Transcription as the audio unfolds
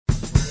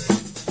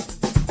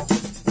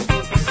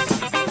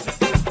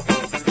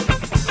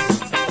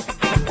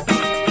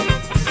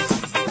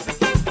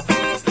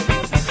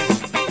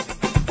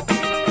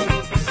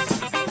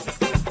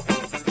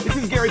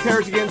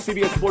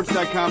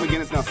CBSSports.com.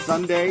 Again, it's now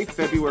Sunday,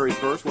 February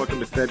 1st. Welcome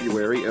to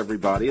February,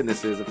 everybody. And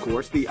this is, of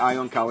course, the Eye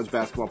on College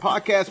Basketball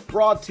Podcast,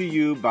 brought to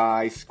you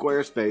by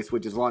Squarespace,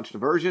 which has launched a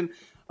version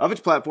of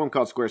its platform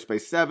called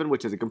Squarespace 7,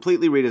 which has a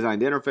completely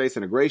redesigned interface,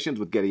 integrations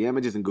with Getty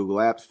Images and Google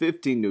Apps,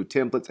 15 new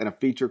templates, and a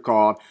feature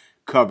called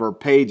Cover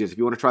Pages. If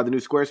you want to try the new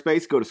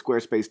Squarespace, go to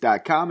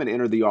squarespace.com and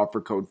enter the offer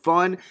code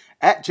FUN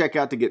at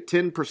checkout to get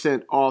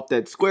 10% off.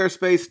 That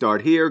Squarespace.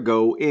 Start here,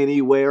 go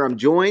anywhere. I'm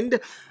joined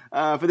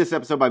for this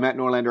episode by Matt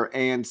Norlander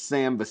and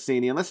Sam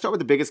Vecenie. And let's start with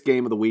the biggest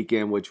game of the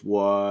weekend, which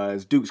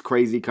was Duke's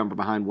crazy come from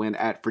behind win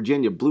at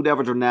Virginia. Blue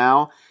Devils are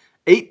now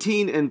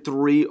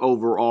 18-3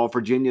 overall.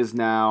 Virginia's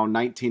now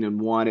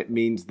 19-1. It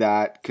means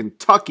that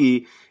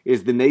Kentucky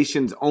is the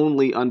nation's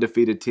only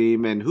undefeated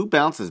team. And who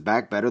bounces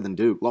back better than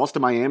Duke? Lost to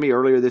Miami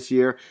earlier this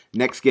year.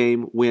 Next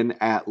game, win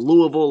at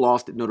Louisville.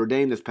 Lost at Notre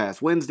Dame this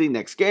past Wednesday.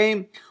 Next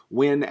game,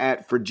 win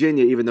at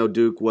Virginia, even though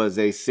Duke was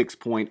a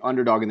 6-point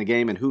underdog in the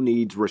game. And who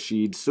needs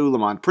Rasheed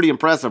Suleiman? Pretty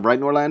impressive, right,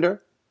 Norlander?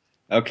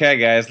 Okay,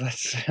 guys,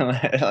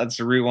 let's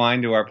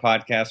rewind to our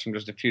podcast from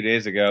just a few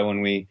days ago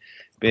when we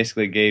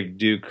basically gave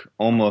Duke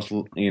almost,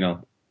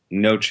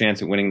 no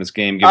chance at winning this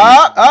game.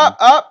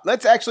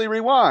 Let's actually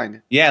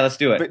rewind. Yeah, let's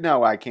do it. But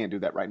no, I can't do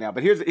that right now.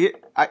 But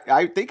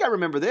I think I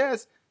remember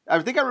this.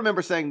 I think I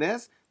remember saying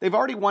this. They've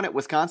already won at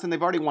Wisconsin.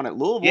 They've already won at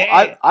Louisville.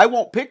 Yeah. I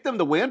won't pick them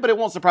to win, but it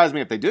won't surprise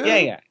me if they do.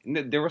 Yeah.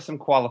 There was some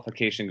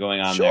qualification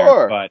going on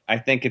there. But I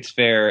think it's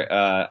fair.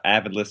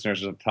 Avid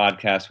listeners of the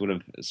podcast would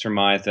have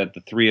surmised that the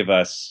three of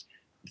us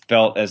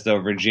felt as though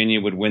Virginia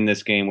would win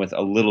this game with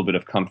a little bit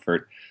of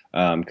comfort,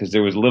 because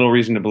there was little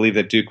reason to believe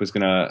that Duke was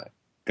gonna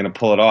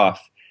pull it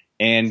off.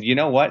 And you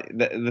know what?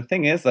 The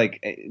thing is,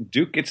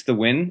 Duke gets the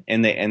win,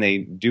 and they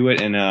do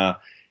it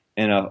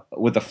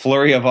with a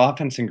flurry of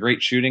offense and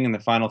great shooting in the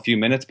final few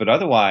minutes. But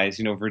otherwise,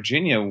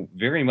 Virginia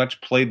very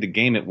much played the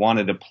game it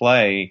wanted to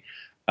play.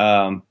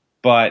 And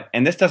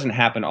this doesn't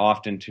happen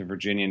often to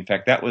Virginia. In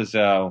fact, that was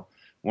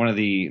one of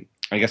the,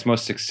 I guess,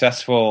 most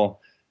successful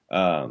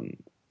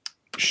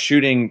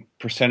shooting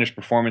percentage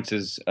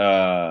performances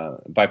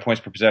by points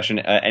per possession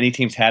any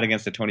team's had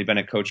against a Tony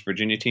Bennett coached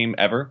Virginia team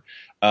ever.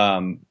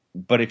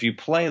 But if you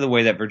play the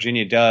way that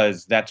Virginia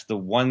does, that's the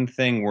one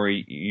thing where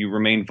you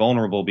remain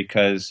vulnerable,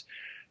 because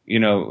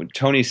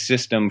Tony's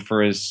system,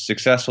 for as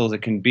successful as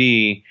it can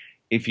be,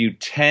 if you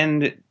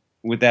tend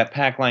with that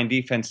pack line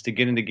defense to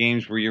get into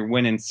games where you're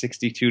winning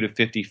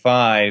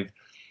 62-55,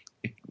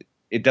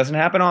 it doesn't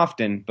happen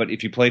often, but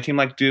if you play a team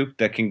like Duke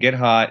that can get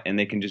hot and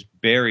they can just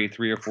bury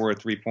 3 or 4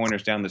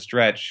 3-pointers down the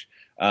stretch,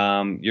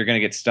 you're going to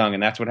get stung,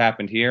 and that's what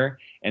happened here.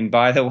 And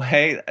by the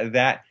way,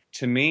 that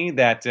to me,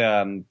 that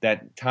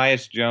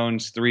Tyus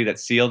Jones 3 that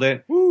sealed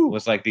it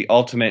was like the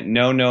ultimate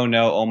no,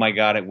 oh my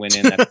God, it went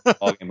in. That's the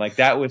ball game. Like,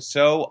 that was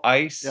so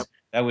ice. Yep.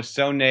 That was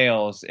so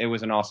nails. It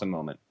was an awesome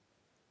moment.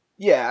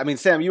 Yeah, I mean,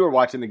 Sam, you were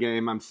watching the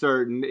game, I'm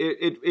certain.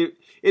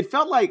 It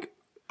felt like,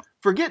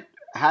 forget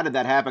how did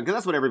that happen? Because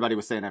that's what everybody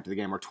was saying after the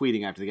game, or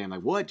tweeting after the game, like,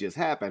 what just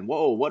happened?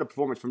 Whoa, what a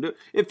performance from Duke.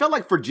 It felt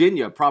like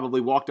Virginia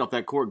probably walked off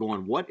that court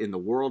going, what in the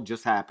world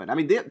just happened? I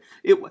mean,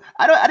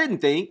 I didn't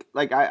think,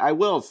 I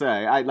will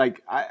say,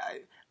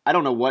 I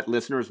don't know what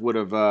listeners would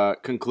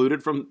have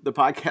concluded from the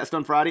podcast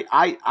on Friday.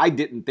 I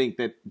didn't think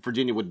that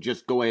Virginia would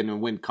just go ahead and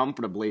win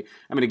comfortably.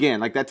 I mean, again,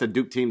 that's a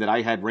Duke team that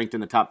I had ranked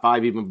in the top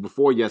 5 even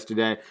before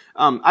yesterday.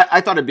 I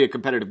thought it'd be a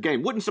competitive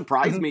game. Wouldn't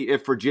surprise me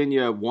if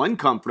Virginia won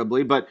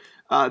comfortably, but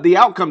the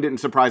outcome didn't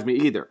surprise me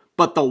either.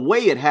 But the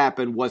way it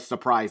happened was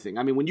surprising.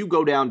 I mean, when you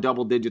go down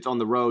double digits on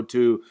the road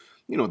to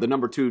the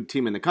number 2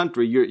 team in the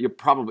country, you're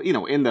probably,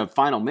 in the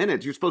final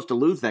minutes, you're supposed to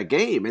lose that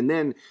game. And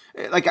then,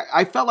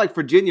 I felt like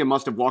Virginia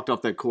must have walked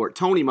off that court.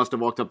 Tony must have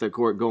walked off that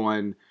court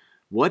going,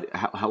 what,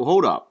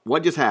 hold up,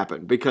 what just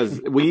happened? Because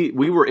we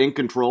were in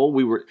control.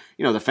 We were,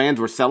 the fans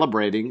were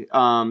celebrating.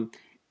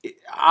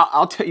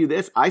 I'll tell you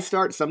this, I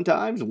start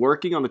sometimes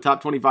working on the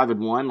top 25 and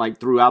 1,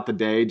 throughout the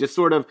day, just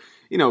sort of,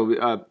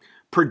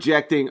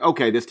 projecting,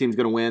 okay, this team's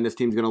going to win, this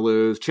team's going to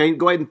lose.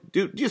 Go ahead and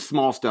do just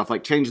small stuff,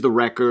 like change the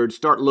record,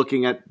 start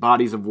looking at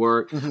bodies of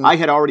work. Mm-hmm. I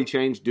had already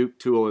changed Duke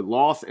to a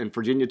loss and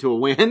Virginia to a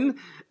win,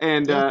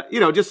 and,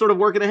 just sort of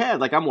working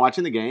ahead. I'm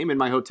watching the game in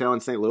my hotel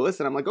in St. Louis,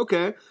 and I'm like,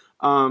 okay,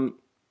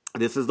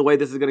 this is the way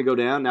this is going to go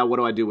down. Now, what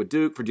do I do with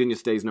Duke? Virginia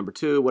stays number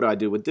 2. What do I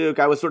do with Duke?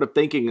 I was sort of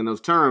thinking in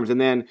those terms,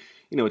 and then,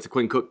 it's a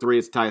Quinn Cook 3,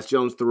 it's Tyus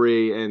Jones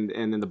 3,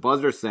 and then the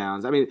buzzer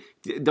sounds. I mean,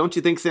 don't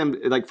you think, Sam,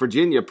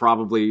 Virginia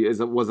probably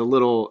was a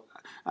little,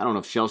 I don't know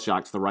if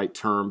shell-shock's the right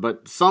term,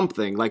 but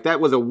something. That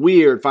was a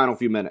weird final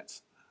few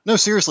minutes. No,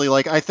 seriously,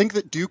 I think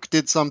that Duke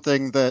did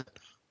something that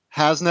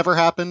has never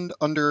happened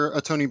under a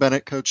Tony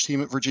Bennett coach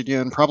team at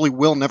Virginia and probably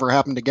will never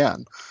happen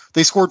again.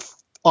 They scored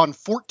on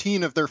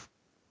 14 of their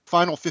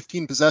final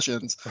 15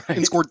 possessions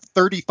and scored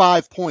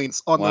 35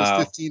 points on those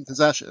 15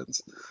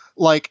 possessions.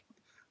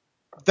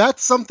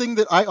 That's something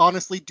that I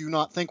honestly do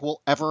not think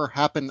will ever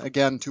happen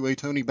again to a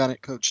Tony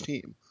Bennett coach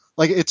team.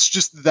 It's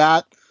just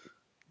that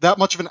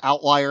much of an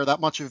outlier, that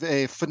much of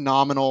a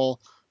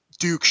phenomenal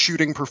Duke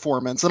shooting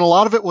performance. And a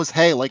lot of it was,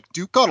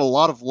 Duke got a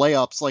lot of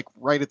layups,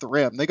 right at the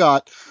rim. They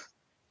got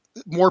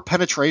more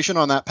penetration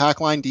on that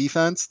pack line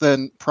defense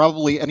than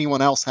probably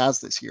anyone else has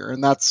this year,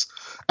 and that's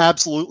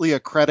absolutely a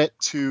credit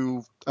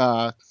to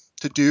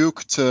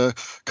Duke, to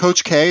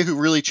Coach K,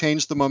 who really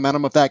changed the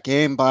momentum of that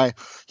game by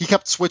he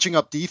kept switching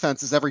up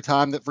defenses every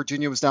time that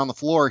Virginia was down the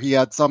floor. He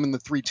had some in the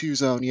 3-2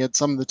 zone, he had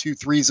some in the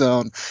 2-3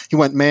 zone. He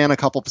went man a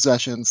couple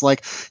possessions.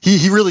 Like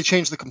he really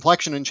changed the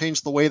complexion and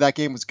changed the way that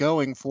game was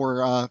going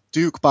for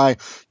Duke by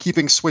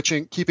keeping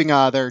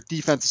their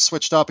defenses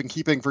switched up and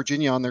keeping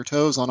Virginia on their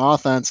toes on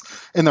offense.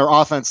 And their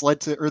defense led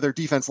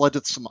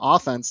to some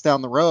offense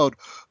down the road.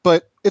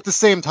 But at the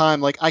same time,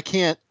 like I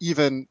can't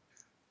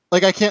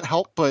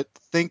help but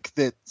think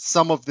that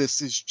some of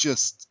this is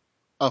just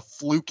a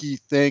fluky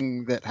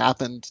thing that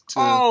happened to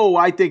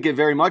I think it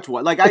very much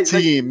was.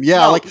 Team.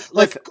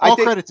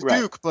 Credit to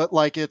Duke, but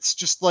like it's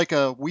just like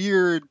a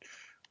weird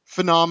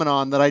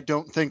phenomenon that I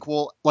don't think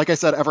will, like I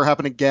said, ever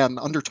happen again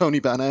under Tony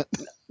Bennett.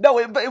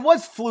 No, but it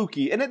was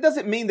fluky, and it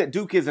doesn't mean that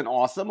Duke isn't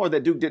awesome or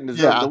that Duke didn't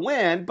deserve to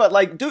win. But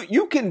like, Duke,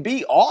 you can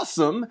be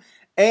awesome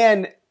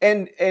and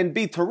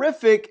be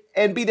terrific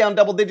and be down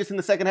double digits in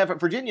the second half at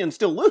Virginia and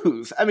still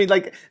lose. I mean,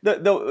 like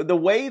the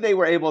way they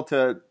were able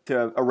to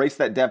erase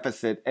that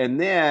deficit and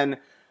then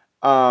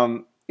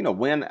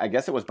win, I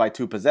guess it was by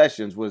 2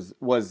 possessions,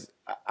 was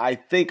I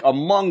think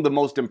among the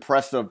most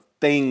impressive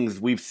things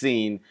we've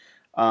seen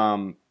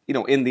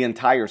in the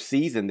entire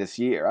season this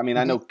year. I mean,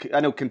 I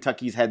know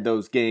Kentucky's had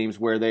those games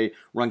where they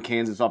run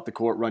Kansas off the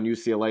court, run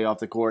UCLA off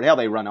the court. Hell,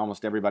 they run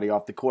almost everybody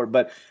off the court.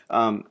 But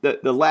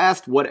the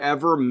last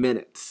whatever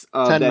minutes,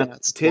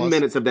 10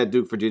 minutes of that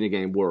Duke-Virginia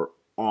game were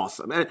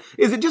awesome. And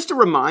is it just a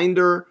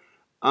reminder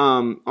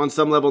on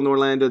some level,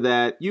 Norlander,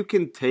 that you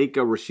can take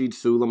a Rashid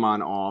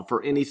Suleiman off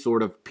or any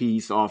sort of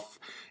piece off,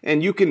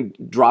 and you can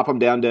drop them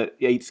down to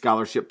 8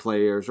 scholarship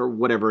players or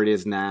whatever it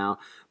is now.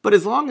 But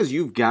as long as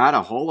you've got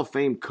a Hall of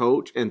Fame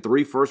coach and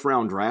 3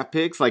 first-round draft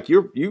picks, like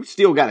you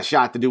still got a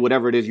shot to do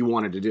whatever it is you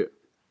wanted to do.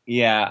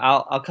 Yeah,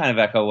 I'll kind of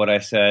echo what I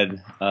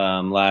said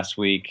last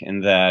week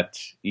in that,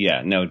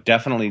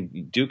 definitely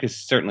Duke is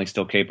certainly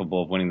still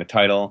capable of winning the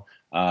title.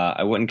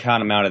 I wouldn't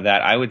count them out of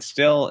that. I would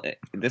still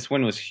 – this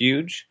win was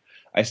huge.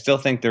 I still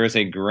think there is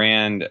a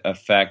grand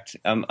effect,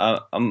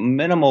 a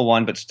minimal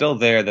one, but still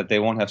there, that they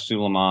won't have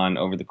Suleiman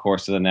over the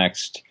course of the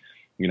next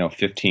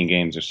 15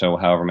 games or so,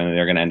 however many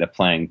they're going to end up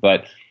playing.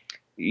 But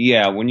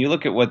yeah, when you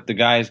look at what the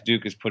guys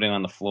Duke is putting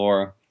on the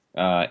floor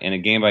in a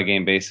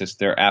game-by-game basis,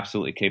 they're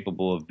absolutely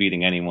capable of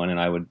beating anyone, and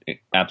I would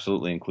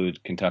absolutely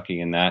include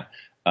Kentucky in that.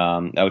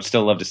 I would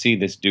still love to see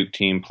this Duke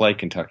team play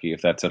Kentucky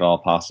if that's at all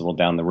possible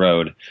down the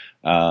road.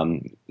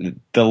 The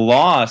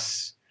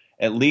loss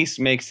at least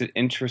makes it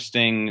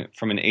interesting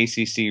from an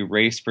ACC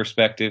race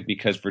perspective,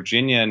 because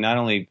Virginia not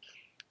only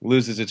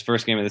loses its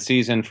first game of the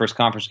season, first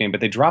conference game,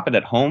 but they drop it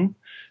at home.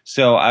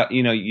 So,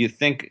 you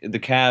think the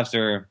Cavs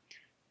are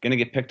going to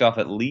get picked off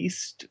at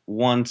least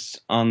once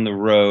on the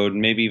road,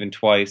 maybe even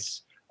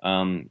twice.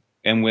 And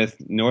with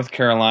North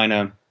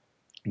Carolina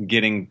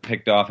getting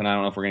picked off, and I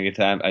don't know if we're going to get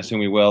to that, I assume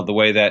we will, the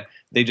way that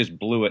they just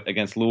blew it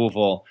against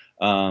Louisville.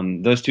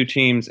 Those 2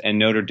 teams and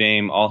Notre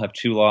Dame all have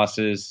 2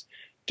 losses.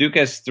 Duke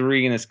has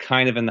 3 and is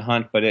kind of in the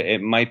hunt, but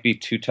it might be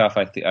too tough,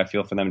 I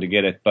feel, for them to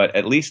get it. But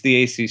at least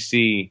the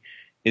ACC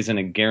isn't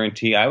a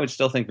guarantee. I would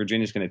still think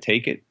Virginia's going to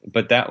take it,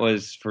 but that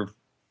was for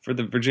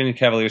the Virginia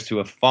Cavaliers to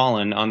have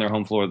fallen on their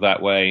home floor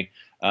that way.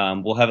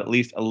 We'll have at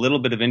least a little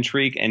bit of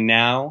intrigue. And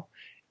now,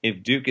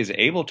 if Duke is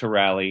able to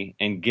rally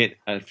and get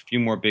a few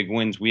more big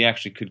wins, we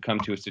actually could come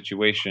to a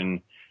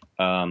situation,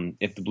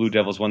 if the Blue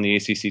Devils won the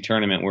ACC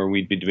tournament, where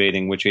we'd be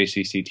debating which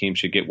ACC team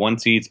should get 1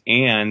 seeds,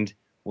 and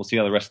we'll see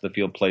how the rest of the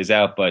field plays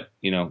out. But,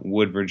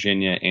 would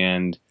Virginia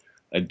and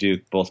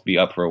Duke both be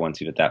up for a 1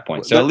 seed at that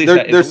point? So at least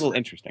it's a little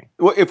interesting.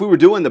 Well, if we were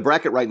doing the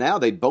bracket right now,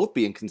 they'd both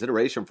be in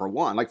consideration for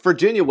 1. Like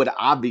Virginia would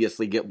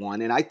obviously get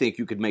 1, and I think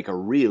you could make a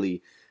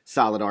really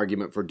solid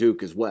argument for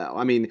Duke as well.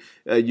 I mean,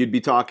 you'd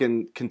be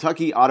talking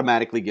Kentucky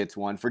automatically gets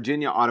 1,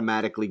 Virginia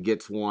automatically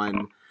gets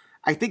 1.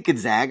 I think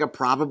Gonzaga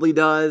probably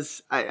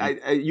does.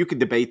 You could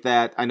debate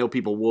that. I know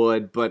people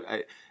would, but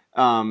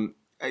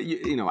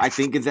I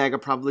think Gonzaga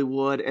probably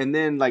would. And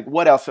then, like,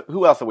 what else?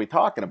 Who else are we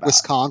talking about?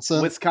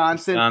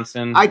 Wisconsin.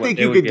 I think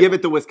you could give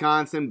it to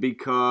Wisconsin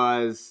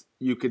because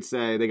you could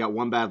say they got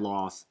 1 bad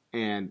loss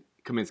and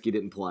Kaminsky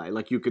didn't play.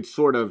 Like, you could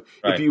sort of,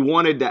 if you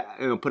wanted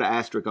to put an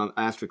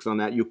asterisk on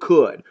that, you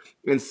could.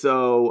 And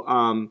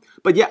so,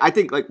 but yeah, I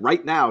think like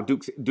right now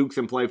Duke's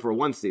in play for a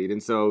 1 seed.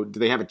 And so, do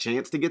they have a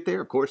chance to get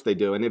there? Of course they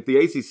do. And if the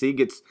ACC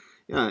gets,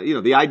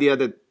 the idea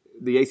that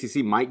the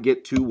ACC might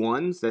get 2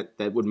 1s,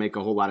 that would make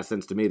a whole lot of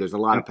sense to me. There's a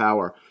lot of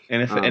power.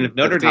 And if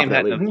Notre Dame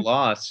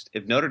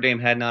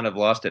had not have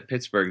lost at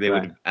Pittsburgh, they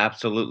would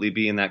absolutely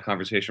be in that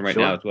conversation right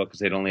now as well,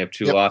 because they'd only have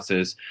 2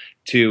 losses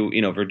to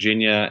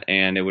Virginia,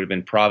 and it would have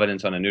been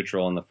Providence on a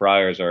neutral, and the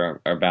Friars are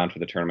bound for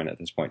the tournament at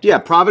this point. Yeah,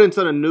 Providence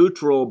on a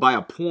neutral by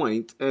a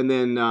point, and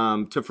then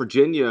to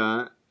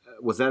Virginia,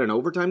 was that an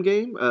overtime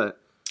game?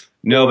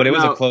 No, but it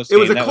was a close game.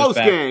 It was a close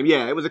game.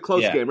 Yeah, it was a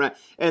close game, right?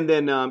 And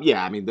then,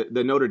 I mean,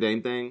 the Notre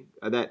Dame thing,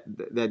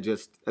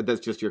 that's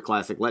just your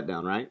classic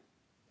letdown, right?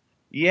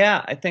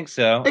 Yeah, I think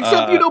so.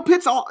 Except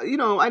Pitt's all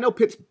I know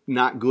Pitt's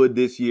not good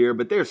this year,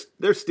 but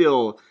they're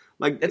still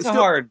like it's a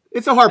hard.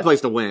 it's a hard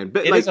place to win.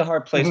 But It like, is a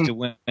hard place to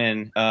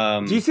win.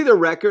 do you see the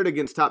record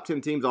against top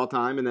 10 teams all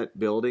time in that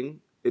building?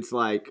 It's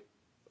like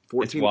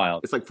 14. It's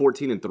wild. It's like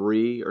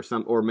 14-3 or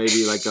some, or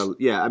maybe like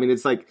I mean,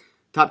 it's like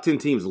top 10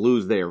 teams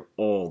lose there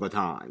all the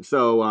time.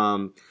 So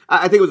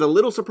I think it was a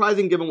little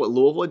surprising given what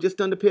Louisville had just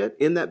done to Pitt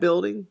in that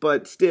building,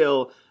 but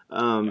still,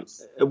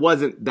 it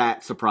wasn't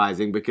that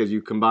surprising because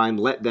you combine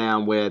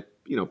letdown with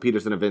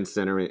Peterson Events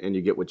Center, and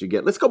you get what you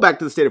get. Let's go back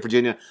to the state of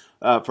Virginia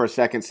for a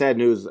second. Sad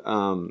news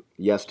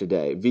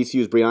yesterday.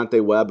 VCU's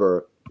Briante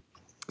Weber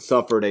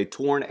suffered a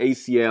torn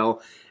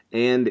ACL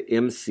and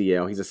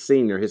MCL. He's a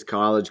senior. His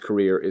college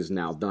career is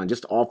now done.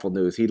 Just awful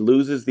news. He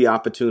loses the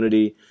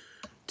opportunity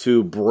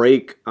to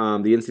break the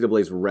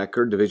NCAA's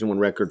record, Division I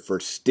record for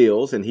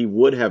steals, and he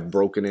would have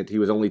broken it. He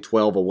was only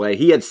 12 away.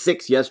 He had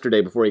 6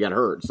 yesterday before he got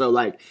hurt. So,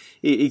 like,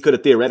 he could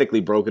have theoretically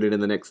broken it in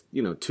the next,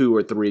 2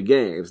 or 3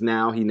 games.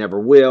 Now he never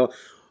will.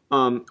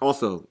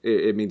 Also,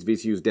 it means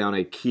VCU's down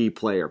a key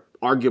player,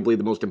 arguably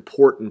the most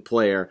important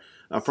player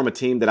from a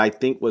team that I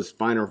think was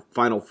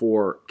Final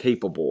Four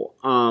capable.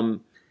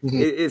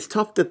 It's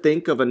tough to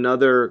think of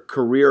another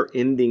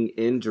career-ending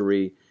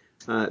injury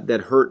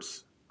that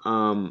hurts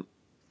on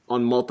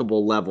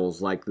multiple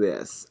levels like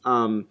this.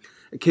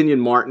 Kenyon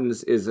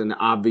Martin's is an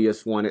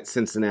obvious one at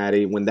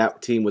Cincinnati when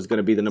that team was going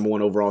to be the number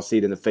 1 overall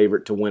seed and the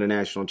favorite to win a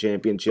national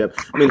championship.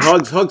 I mean,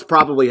 Hugs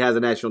probably has a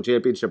national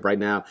championship right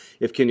now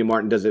if Kenyon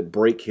Martin doesn't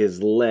break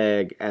his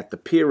leg at the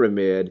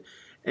Pyramid.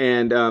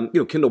 And,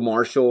 Kendall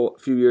Marshall a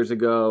few years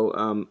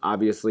ago,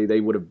 obviously they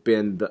would have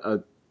been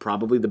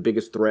probably the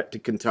biggest threat to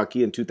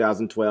Kentucky in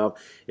 2012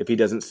 if he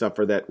doesn't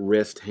suffer that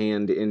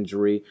wrist-hand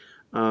injury.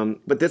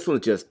 But this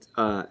one's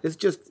it's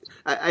just,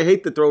 I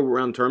hate to throw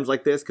around terms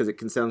like this because it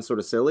can sound sort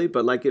of silly,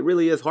 but like it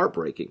really is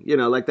heartbreaking.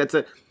 Like that's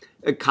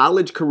a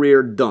college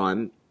career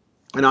done,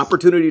 an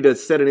opportunity to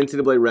set an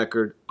NCAA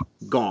record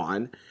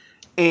gone.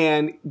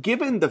 And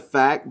given the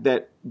fact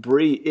that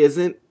Bree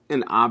isn't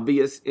an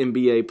obvious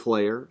NBA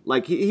player,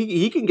 like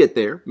he can get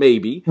there,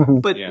 maybe,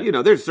 but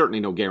there's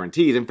certainly no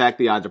guarantees. In fact,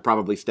 the odds are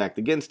probably stacked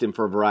against him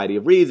for a variety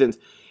of reasons.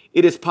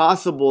 It is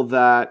possible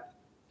that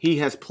he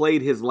has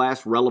played his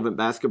last relevant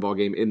basketball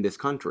game in this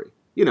country.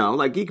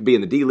 Like he could be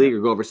in the D League or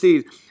go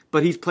overseas,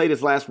 but he's played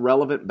his last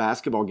relevant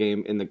basketball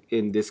game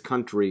in this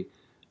country,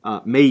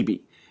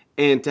 maybe.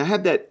 And to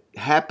have that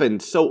happen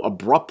so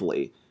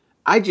abruptly,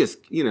 I just,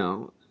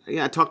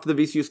 I talked to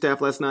the VCU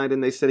staff last night,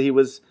 and they said he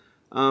was,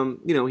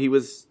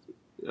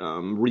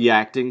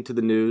 reacting to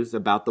the news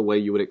about the way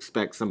you would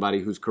expect somebody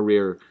whose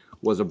career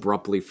was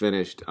abruptly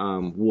finished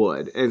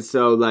would. And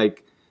so,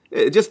 like,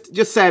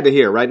 just sad to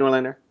hear, right,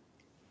 Norlander?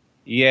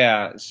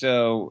 Yeah,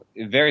 so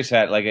very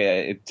sad. Like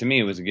to me,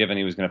 it was a given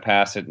he was going to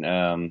pass it.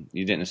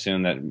 You didn't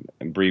assume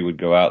that Bree would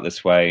go out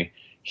this way.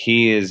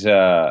 He is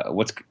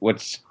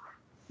what's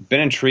been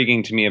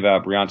intriguing to me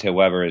about Briante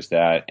Weber is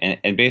that,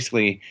 and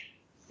basically,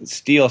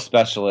 steal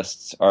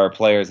specialists are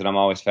players that I'm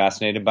always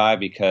fascinated by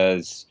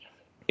because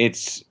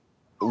it's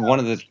one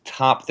of the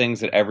top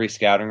things that every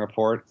scouting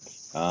report.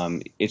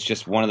 It's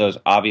just one of those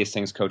obvious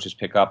things coaches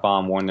pick up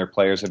on, warn their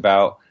players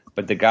about.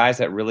 But the guys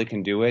that really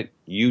can do it,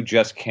 you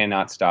just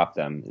cannot stop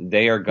them.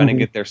 They are going to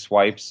get their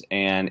swipes,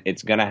 and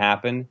it's going to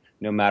happen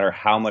no matter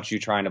how much you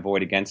try and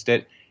avoid against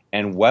it.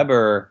 And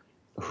Weber,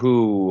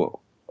 who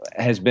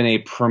has been a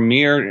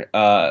premier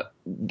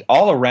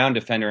all-around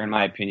defender, in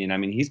my opinion. I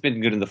mean, he's been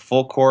good in the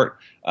full court,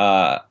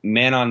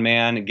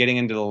 man-on-man, getting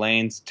into the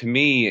lanes. To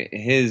me,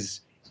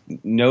 his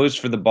nose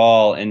for the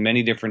ball in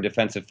many different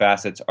defensive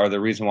facets are the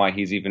reason why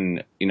he's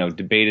even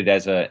debated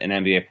as an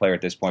NBA player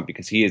at this point,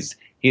 because he is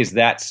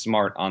that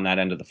smart on that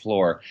end of the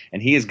floor,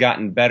 and he has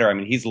gotten better. I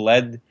mean,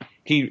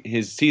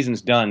 his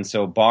season's done,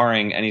 so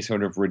barring any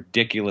sort of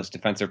ridiculous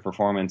defensive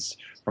performance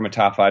from a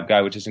top 5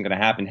 guy, which isn't going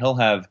to happen, he'll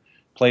have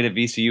played at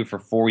VCU for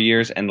 4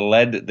 years and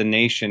led the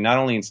nation not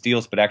only in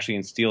steals but actually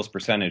in steals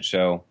percentage.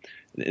 So.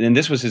 And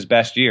this was his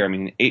best year. I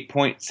mean,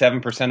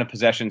 8.7% of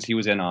possessions he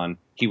was in on,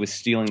 he was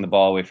stealing the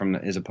ball away from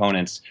his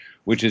opponents,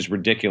 which is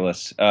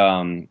ridiculous.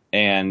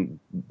 And,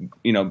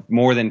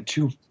 more than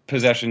 2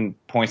 possession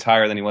points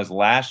higher than he was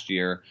last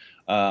year.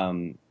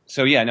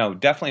 So, yeah, no,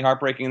 definitely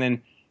heartbreaking. And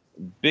then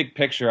big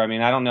picture, I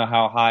mean, I don't know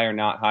how high or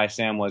not high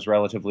Sam was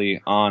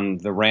relatively on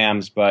the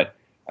Rams, but,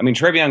 I mean,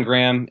 Trevion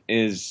Graham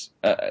is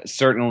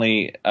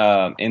certainly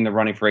in the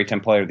running for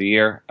A-10 Player of the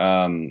Year.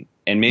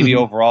 And maybe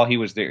overall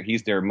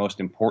he's their most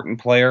important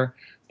player,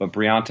 but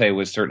Briante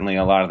was certainly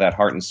a lot of that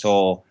heart and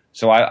soul.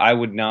 So I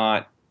would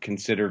not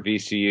consider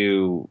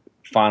VCU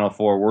Final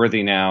Four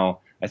worthy now.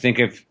 I think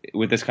if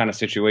with this kind of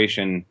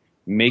situation,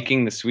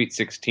 making the Sweet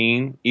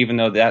 16, even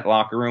though that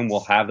locker room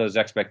will have those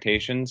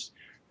expectations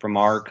from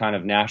our kind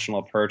of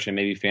national perch and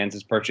maybe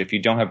fans' perch, if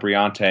you don't have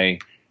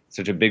Briante,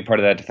 such a big part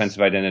of that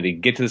defensive identity,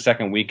 get to the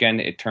second weekend,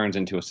 it turns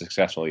into a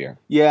successful year.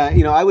 Yeah,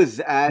 I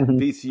was at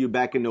VCU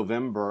back in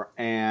November,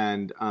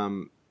 and I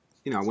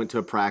went to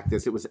a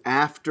practice. It was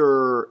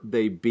after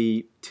they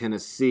beat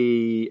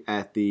Tennessee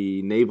at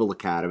the Naval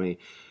Academy,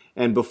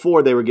 And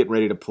before they were getting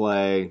ready to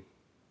play,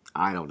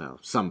 I don't know,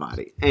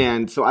 somebody.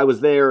 And so I was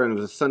there, and it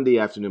was a Sunday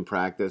afternoon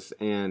practice,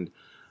 and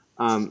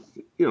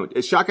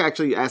Shaka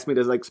actually asked me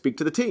to like speak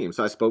to the team.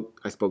 So I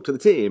spoke to the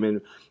team,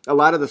 and a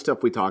lot of the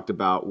stuff we talked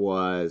about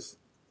was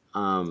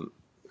I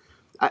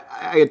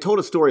had told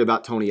a story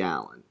about Tony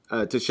Allen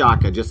to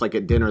Shaka, just like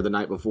at dinner the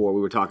night before.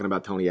 We were talking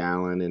about Tony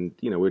Allen, and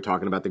we were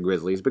talking about the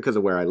Grizzlies because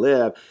of where I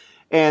live.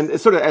 And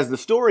sort of as the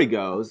story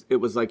goes, it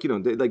was like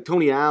like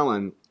Tony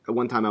Allen.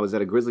 One time I was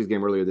at a Grizzlies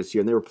game earlier this year,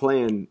 and they were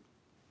playing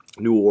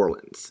New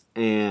Orleans,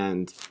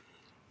 and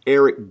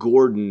Eric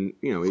Gordon,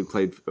 he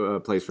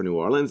plays for New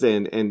Orleans,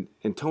 and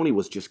Tony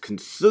was just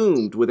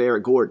consumed with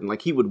Eric Gordon.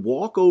 Like he would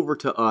walk over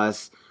to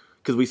us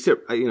because we sit,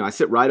 I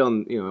sit right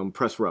on,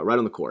 press row, right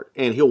on the court,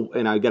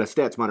 and I got a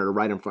stats monitor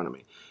right in front of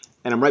me,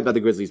 and I'm right by the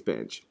Grizzlies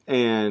bench,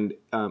 and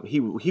he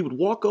would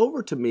walk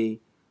over to me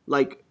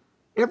like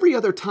every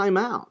other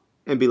timeout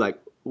and be like,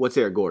 "What's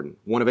Eric Gordon?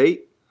 1 of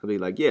 8?" I'd be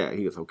like, "Yeah."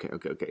 He goes,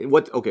 "Okay.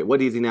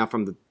 What is he now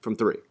from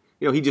 3?"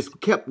 He just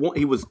kept.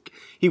 He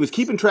was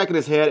keeping track in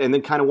his head, and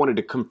then kind of wanted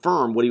to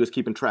confirm what he was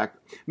keeping track.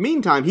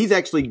 Meantime, he's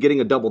actually getting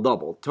a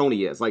double.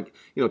 Tony is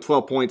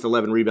 12 points,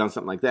 11 rebounds,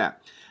 something like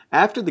that.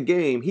 After the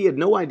game, he had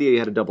no idea he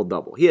had a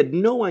double. He had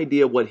no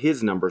idea what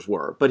his numbers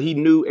were, but he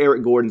knew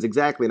Eric Gordon's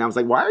exactly. And I was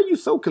like, "Why are you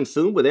so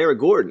consumed with Eric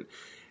Gordon?"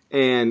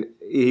 And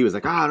he was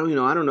like, "I don't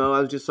know." I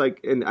was just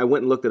like, and I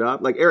went and looked it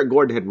up. Like Eric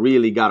Gordon had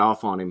really got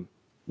off on him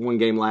one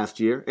game last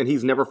year, and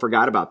he's never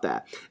forgot about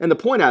that. And the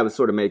point I was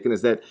sort of making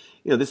is that,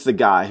 this is a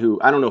guy who,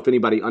 I don't know if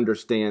anybody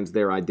understands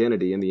their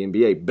identity in the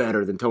NBA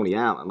better than Tony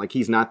Allen. Like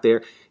he's not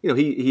there.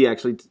 He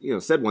actually,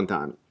 said one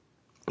time,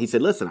 he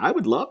said, "Listen, I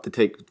would love to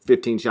take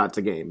 15 shots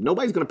a game.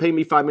 Nobody's going to pay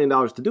me $5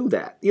 million to do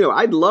that.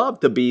 I'd love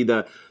to be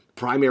the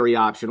primary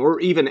option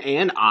or even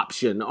an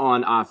option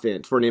on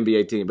offense for an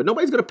NBA team. But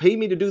nobody's going to pay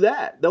me to do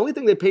that. The only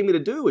thing they pay me to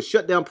do is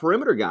shut down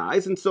perimeter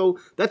guys. And so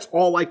that's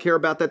all I care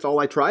about. That's all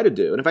I try to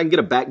do. And if I can get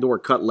a backdoor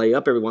cut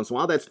layup every once in a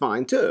while, that's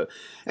fine too."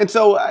 And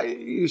so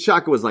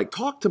Shaka was like,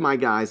 "Talk to my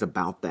guys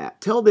about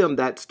that. Tell them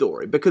that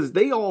story because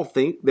they all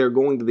think they're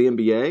going to the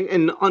NBA.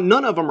 And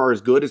none of them are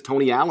as good as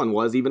Tony Allen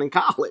was even in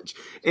college.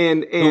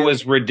 And who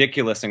was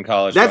ridiculous in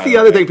college. That's the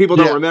other thing people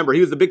don't remember. He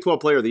was the Big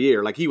 12 Player of the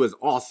Year. Like he was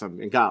awesome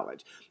in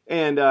college.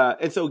 And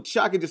so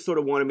Shaka just sort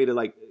of wanted me to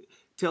like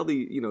tell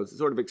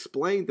sort of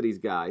explain to these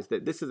guys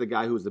that this is a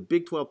guy who was the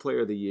Big 12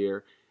 Player of the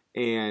Year,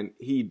 and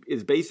he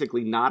is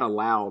basically not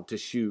allowed to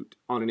shoot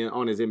on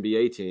his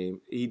NBA team.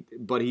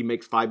 But he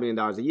makes $5 million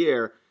a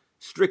year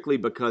strictly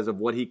because of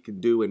what he could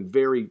do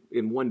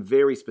in one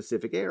very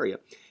specific area.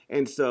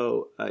 And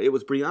so it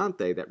was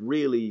Briante that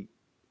really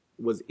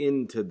was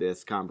into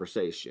this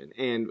conversation,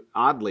 and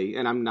oddly,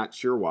 and I'm not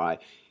sure why.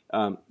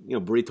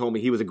 Bree told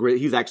me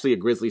he's actually a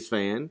Grizzlies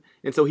fan,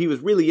 and so he was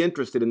really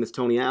interested in this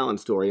Tony Allen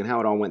story and how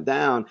it all went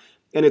down.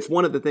 And it's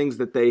one of the things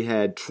that they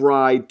had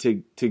tried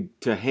to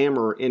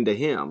hammer into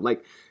him.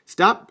 Like,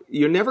 stop!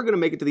 You're never going to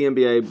make it to the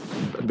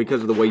NBA because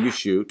of the way you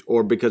shoot,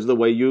 or because of the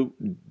way you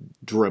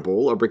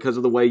dribble, or because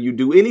of the way you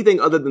do anything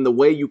other than the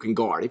way you can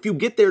guard. If you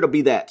get there to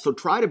be that, so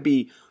try to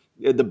be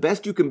the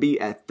best you can be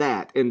at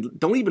that, and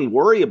don't even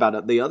worry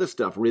about the other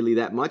stuff really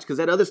that much, because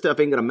that other stuff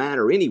ain't gonna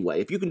matter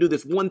anyway. If you can do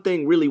this one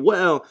thing really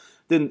well,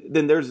 then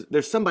there's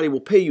somebody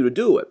will pay you to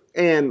do it.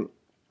 And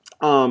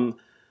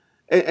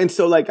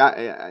so like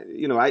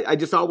I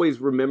just always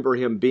remember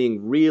him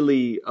being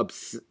really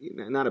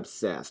not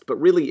obsessed, but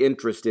really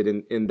interested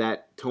in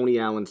that Tony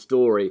Allen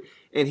story.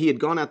 And he had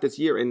gone out this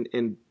year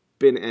and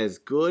been as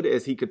good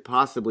as he could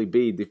possibly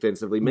be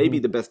defensively, maybe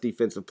the best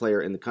defensive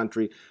player in the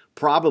country,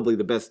 probably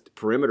the best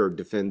perimeter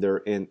defender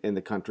in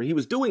the country. He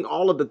was doing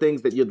all of the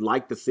things that you'd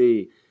like to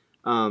see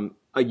a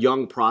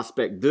young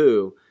prospect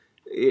do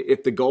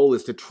if the goal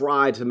is to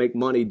try to make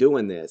money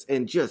doing this.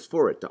 And just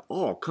for it to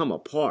all come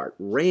apart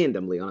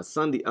randomly on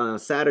a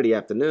Saturday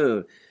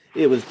afternoon,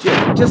 it was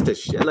just a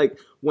shit. Like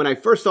when I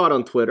first saw it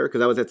on Twitter,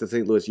 because I was at the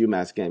St. Louis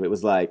UMass game, it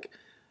was like,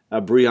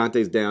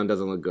 Briante's down,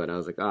 doesn't look good. I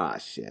was like,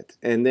 shit.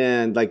 And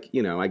then, I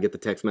get the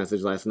text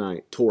message last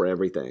night, tore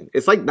everything.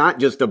 It's like not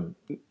just a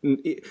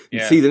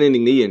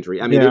season-ending knee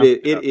injury. I mean,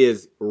 it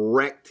is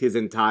wrecked his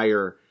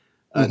entire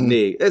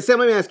knee. Sam,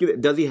 let me ask you,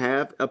 does he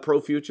have a pro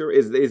future?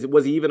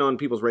 Was he even on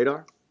people's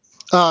radar?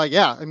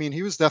 Yeah. I mean,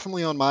 he was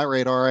definitely on my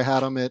radar. I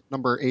had him at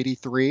number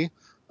 83.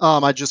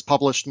 I just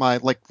published my,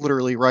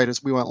 literally right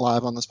as we went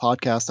live on this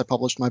podcast, I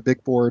published my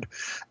big board,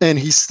 and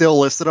he's still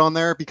listed on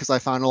there because I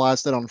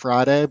finalized it on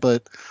Friday,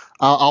 but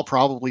I'll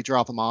probably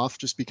drop him off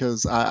just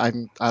because I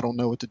don't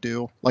know what to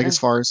do, as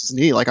far as his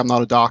knee. I'm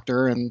not a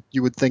doctor, and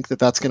you would think that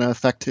that's going to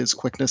affect his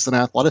quickness and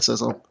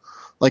athleticism,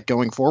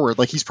 going forward.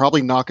 He's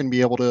probably not going to be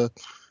able to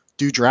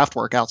do draft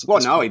workouts. Well,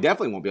 no, he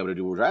definitely won't be able to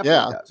do draft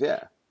workouts.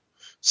 Yeah.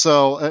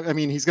 So, I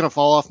mean, he's going to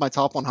fall off my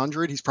top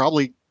 100. He's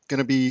probably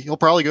he'll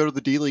probably go to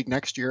the D League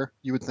next year,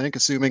 you would think,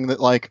 assuming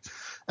that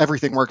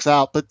everything works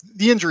out. But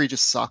the injury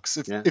just sucks.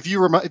 If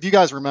you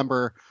guys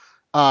remember,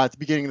 at the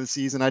beginning of the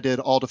season, I did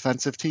all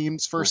defensive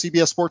teams for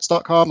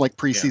CBSSports.com,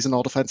 preseason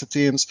all defensive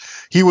teams.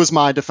 He was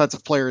my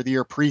defensive player of the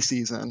year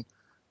preseason,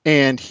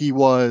 and he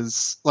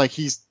was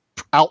he's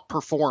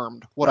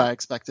outperformed what I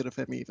expected of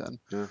him even.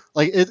 Yeah.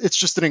 Like it's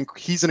just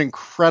he's an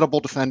incredible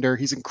defender.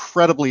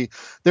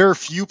 There are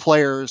few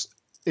players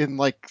in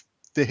like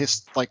I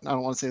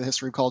don't want to say the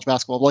history of college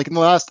basketball, but like in the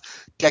last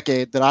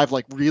decade that I've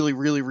like really,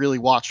 really, really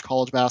watched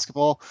college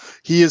basketball.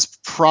 He is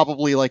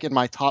probably like in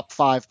my top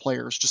 5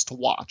 players just to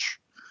watch.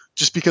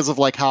 Just because of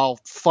like how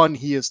fun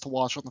he is to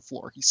watch on the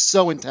floor. He's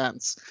so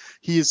intense.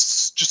 He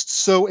is just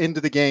so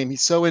into the game.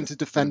 He's so into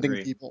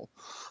defending people.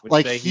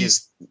 Sorry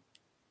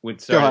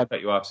to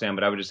cut you off, Sam,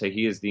 but I would just say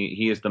he is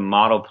the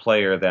model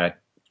player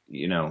that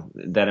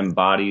that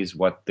embodies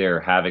what their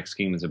Havoc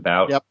scheme is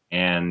about. Yep.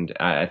 And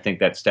I think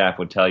that staff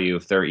would tell you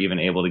if they're even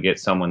able to get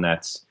someone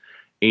that's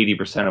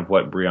 80% of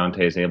what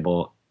Briante is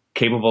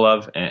capable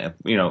of,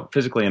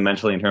 physically and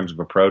mentally in terms of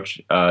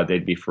approach,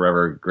 they'd be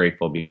forever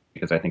grateful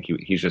because I think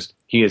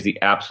he is the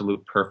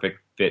absolute perfect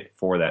fit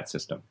for that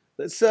system.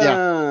 Let's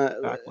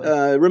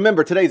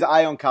remember, today's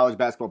Eye on College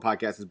Basketball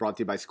podcast is brought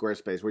to you by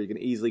Squarespace, where you can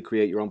easily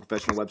create your own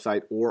professional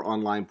website or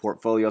online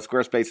portfolio.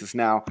 Squarespace is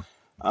now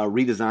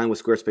redesigned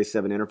with Squarespace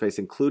 7 interface,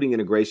 including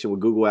integration with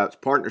Google Apps,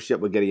 partnership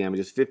with Getty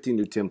Images, 15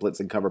 new templates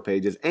and cover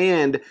pages,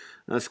 and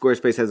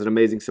Squarespace has an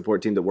amazing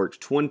support team that works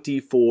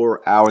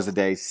 24 hours a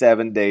day,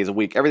 7 days a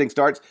week. Everything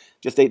starts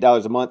just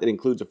 $8 a month. It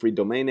includes a free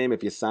domain name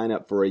if you sign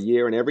up for a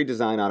year, and every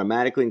design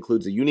automatically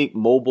includes a unique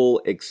mobile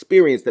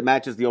experience that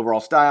matches the overall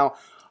style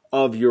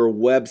of your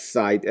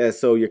website,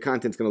 so your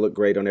content's going to look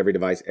great on every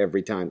device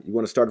every time. You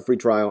want to start a free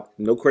trial,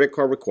 no credit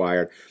card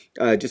required.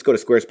 Just go to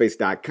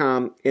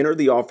squarespace.com, enter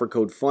the offer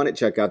code FUN at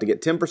checkout to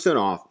get 10%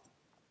 off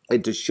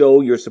and to show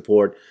your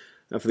support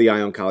for the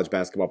Eye on College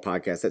Basketball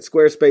podcast. At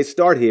Squarespace,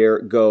 start here,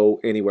 go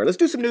anywhere. Let's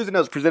do some news and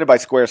notes presented by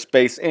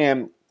Squarespace,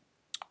 and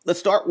let's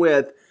start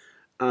with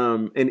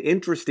an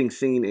interesting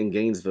scene in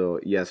Gainesville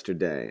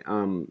yesterday.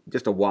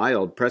 Just a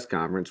wild press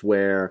conference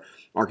where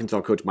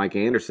Arkansas coach Mike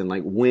Anderson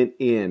went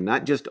in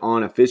not just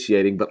on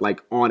officiating, but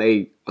on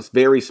a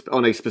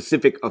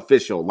specific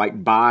official,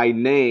 by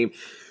name.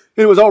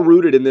 And it was all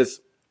rooted in this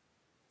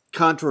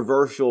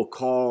controversial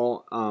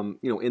call,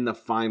 in the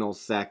final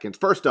seconds.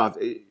 First off,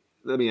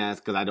 let me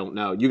ask, because I don't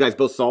know. You guys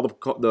both saw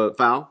the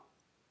foul?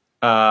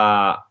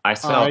 I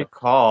saw the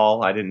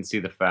call. I didn't see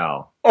the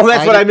foul. Oh,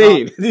 that's what I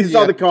mean. You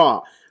saw the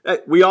call.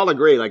 We all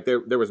agree,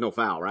 there was no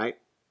foul, right?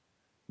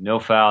 No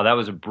foul. That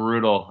was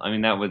brutal. I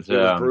mean, it was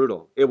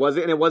brutal. It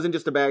wasn't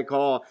just a bad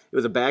call. It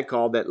was a bad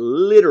call that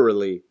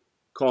literally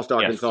cost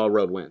Arkansas a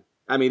road win.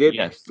 I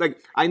mean,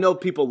 I know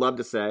people love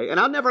to say, and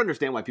I'll never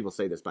understand why people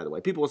say this, by the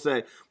way. People will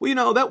say,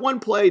 well, that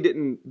one play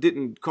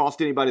didn't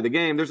cost anybody the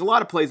game. There's a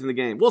lot of plays in the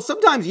game. Well,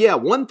 sometimes,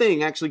 one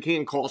thing actually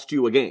can cost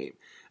you a game.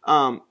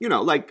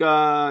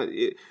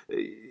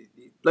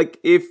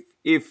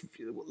 If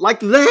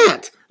like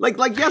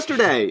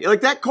yesterday,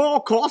 that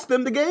call cost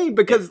them the game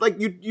because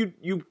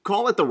you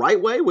call it the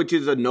right way, which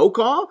is a no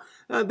call.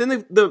 Then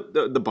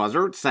the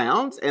buzzer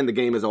sounds and the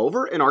game is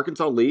over, and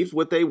Arkansas leaves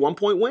with a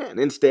 1-point win.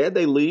 Instead,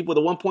 they leave with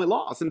a 1-point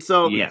loss. And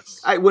so,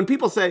 when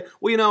people say,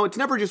 well, it's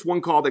never just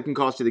one call that can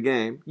cost you the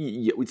game.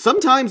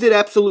 Sometimes it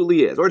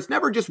absolutely is, or it's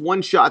never just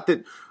one shot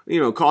that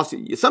costs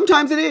you.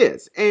 Sometimes it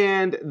is,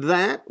 and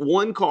that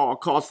one call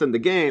costs them the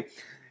game.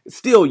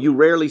 Still, you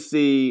rarely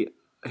see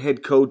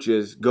head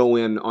coaches go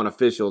in on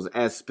officials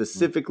as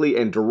specifically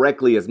and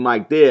directly as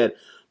Mike did.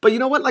 But you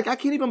know what? I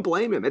can't even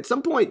blame him. At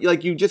some point,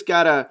 you just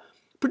gotta,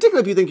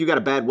 particularly if you think you got a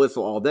bad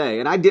whistle all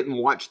day. And I didn't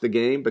watch the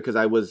game because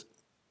I was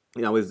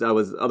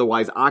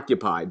otherwise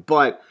occupied.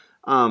 But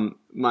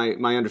my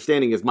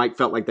understanding is Mike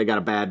felt like they got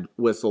a bad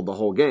whistle the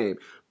whole game.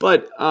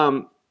 But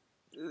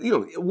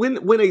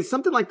when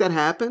something like that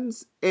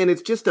happens and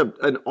it's just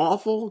an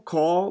awful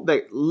call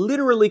that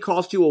literally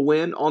cost you a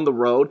win on the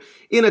road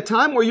in a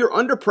time where you're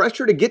under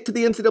pressure to get to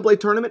the NCAA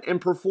tournament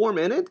and perform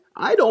in it,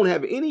 I don't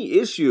have any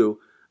issue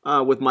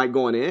with Mike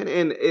going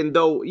in. And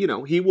though,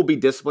 he will be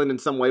disciplined in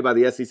some way by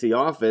the SEC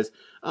office,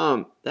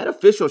 that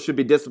official should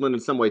be disciplined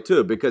in some way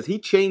too, because he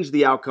changed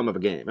the outcome of a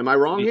game. Am I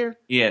wrong here?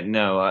 Yeah,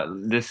 no,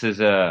 this is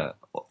Florida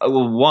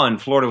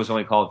was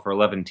only called for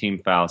 11 team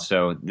fouls.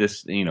 So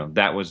this,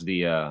 that was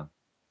the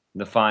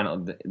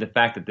final, the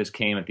fact that this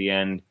came at the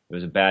end, it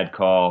was a bad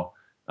call.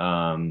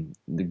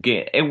 The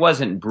game, it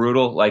wasn't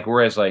brutal.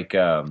 Whereas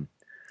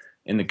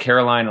in the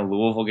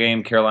Carolina-Louisville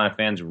game, Carolina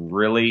fans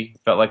really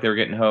felt like they were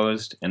getting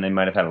hosed, and they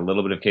might have had a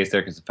little bit of case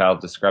there because the foul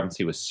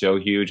discrepancy was so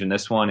huge. In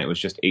this one, it was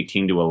just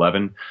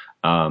 18-11.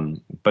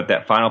 But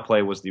that final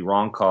play was the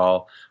wrong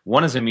call.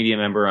 One, as a media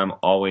member, I'm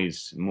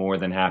always more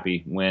than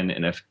happy when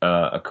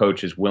a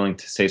coach is willing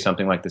to say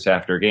something like this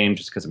after a game,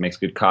 just because it makes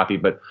good copy.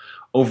 But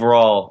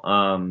overall,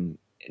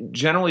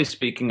 generally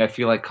speaking, I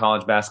feel like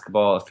college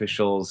basketball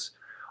officials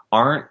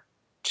aren't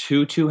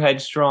too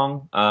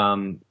headstrong.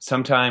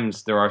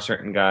 Sometimes there are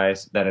certain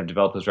guys that have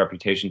developed those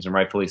reputations, and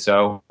rightfully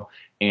so.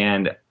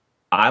 And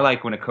I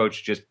like when a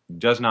coach just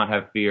does not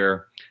have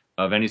fear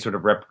of any sort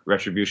of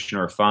retribution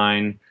or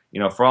fine,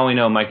 For all we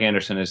know, Mike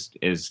Anderson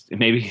is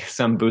maybe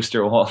some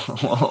booster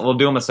will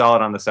do him a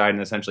solid on the side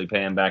and essentially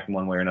pay him back in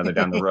one way or another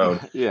down the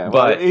road. Yeah,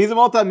 but well, he's a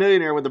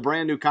multimillionaire with a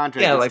brand new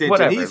contract extension.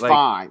 Whatever. He's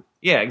fine.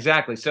 Yeah,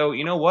 exactly. So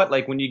you know what?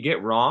 Like when you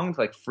get wronged,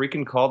 like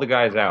freaking call the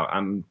guys out.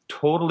 I'm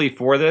totally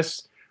for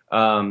this.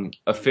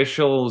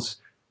 Officials,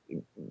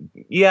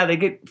 yeah, they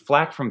get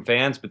flack from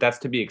fans, but that's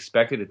to be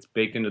expected. It's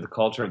baked into the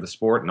culture of the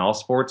sport and all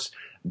sports.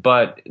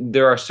 But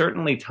there are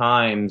certainly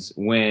times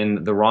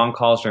when the wrong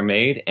calls are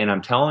made, and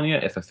I'm telling you,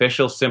 if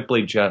officials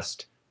simply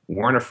just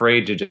weren't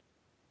afraid to just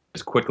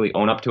quickly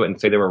own up to it and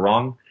say they were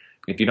wrong,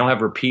 if you don't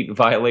have repeat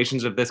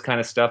violations of this kind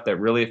of stuff that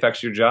really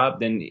affects your job,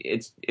 then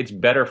it's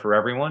better for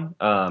everyone.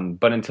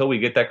 But until we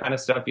get that kind of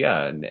stuff,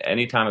 yeah,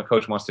 anytime a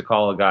coach wants to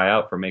call a guy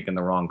out for making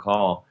the wrong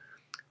call,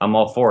 I'm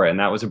all for it. And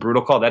that was a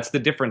brutal call. That's the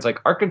difference. Like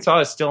Arkansas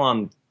is still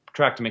on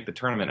track to make the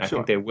tournament. I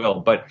think they will.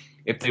 But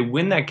if they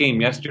win that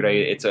game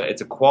yesterday, it's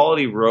a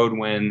quality road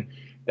win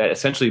that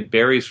essentially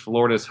buries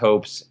Florida's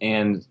hopes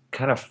and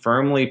kind of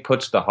firmly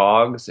puts the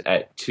Hogs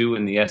at 2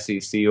 in the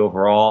SEC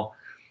overall.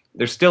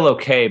 They're still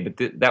okay, but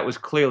that was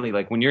clearly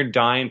like when you're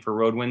dying for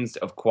road wins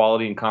of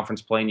quality in conference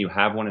play and you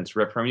have one that's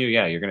ripped from you,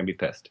 yeah, you're going to be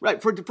pissed.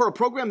 Right. For a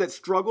program that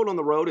struggled on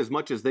the road as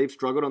much as they've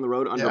struggled on the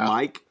road under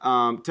Mike,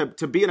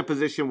 to be in a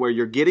position where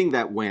you're getting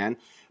that win,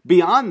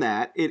 beyond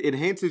that, it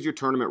enhances your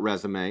tournament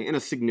resume in a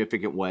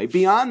significant way.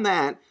 Beyond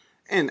that,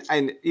 and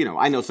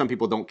I know some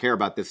people don't care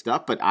about this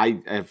stuff, but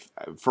I have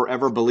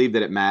forever believed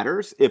that it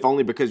matters, if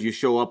only because you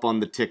show up on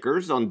the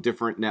tickers on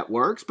different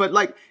networks. But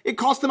like, it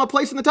cost them a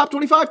place in the top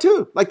 25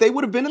 too. Like they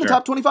would have been in the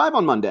top 25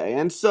 on Monday,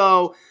 and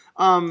so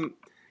I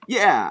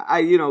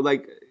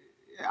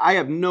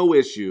have no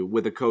issue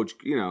with a coach.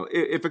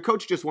 If a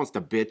coach just wants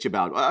to bitch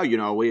about,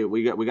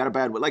 we got a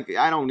bad, like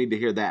I don't need to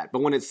hear that.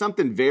 But when it's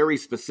something very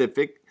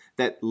specific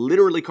that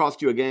literally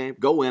cost you a game,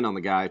 go in on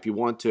the guy if you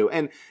want to.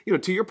 And,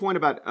 to your point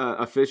about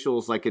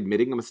officials, like,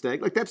 admitting a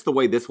mistake, like, that's the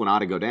way this one ought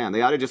to go down.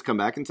 They ought to just come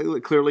back and say,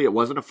 look, clearly it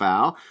wasn't a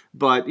foul,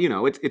 but,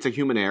 it's a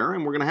human error,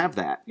 and we're going to have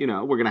that.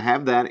 We're going to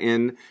have that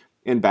in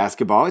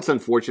basketball. It's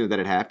unfortunate that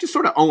it happened. Just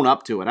sort of own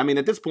up to it. I mean,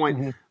 at this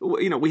point,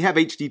 we have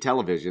HD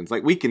televisions.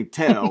 Like, we can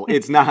tell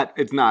it's not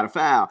a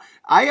foul.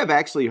 I have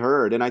actually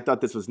heard, and I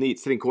thought this was neat,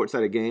 sitting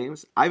courtside at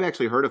games, I've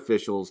actually heard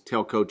officials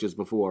tell coaches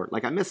before,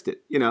 like, I missed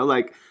it.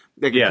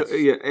 Yes.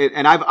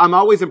 And I'm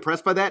always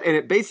impressed by that. And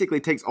it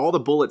basically takes all the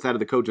bullets out of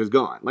the coach's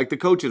gun. Like the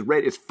coach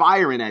is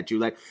firing at you.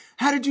 Like,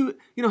 how did you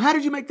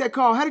make that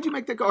call? How did you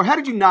make that call? Or how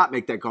did you not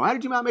make that call? How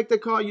did you not make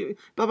that call?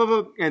 Blah, blah,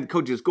 blah. And the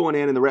coach is going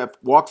in and the ref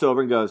walks over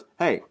and goes,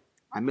 hey,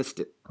 I missed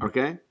it.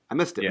 Okay. I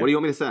missed it. Yeah. What do you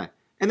want me to say?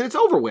 And then it's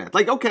over with.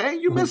 Like, okay,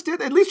 you missed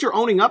it. At least you're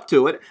owning up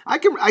to it. I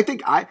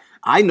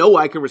know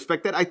I can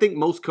respect that. I think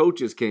most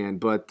coaches can,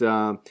 but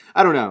I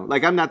don't know.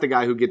 Like, I'm not the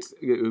guy who gets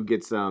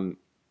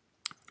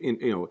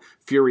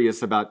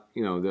furious about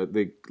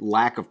the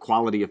lack of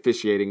quality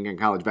officiating in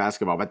college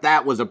basketball, but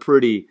that was a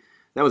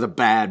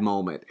bad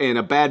moment, and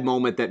a bad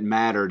moment that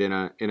mattered in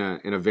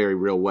a very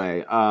real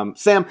way.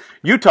 Sam,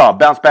 Utah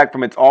bounced back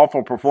from its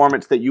awful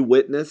performance that you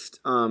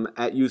witnessed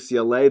at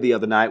UCLA the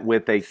other night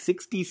with a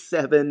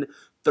 67-39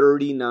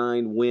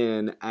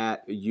 win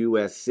at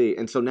USC.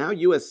 And so now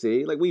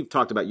USC, like we've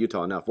talked about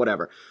Utah enough,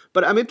 whatever.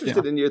 But I'm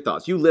interested in your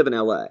thoughts. You live in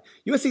LA.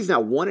 USC is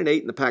now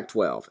 1-8 in the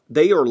Pac-12.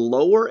 They are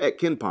lower at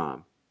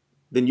KenPom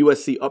than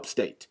USC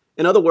Upstate.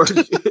 In other words,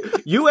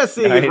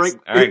 USC is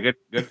ranked. All right, good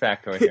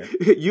factoid here.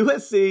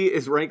 USC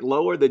is ranked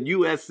lower than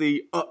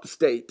USC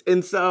Upstate,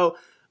 and so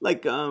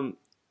like I'm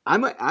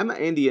an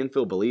Andy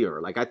Enfield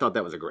believer. Like I thought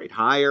that was a great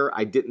hire.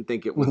 I didn't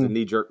think it was a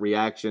knee-jerk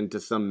reaction to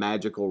some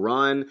magical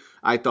run.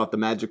 I thought the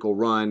magical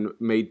run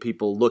made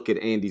people look at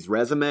Andy's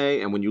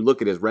resume, and when you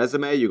look at his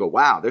resume, you go,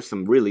 "Wow, there's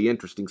some really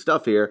interesting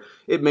stuff here."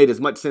 It made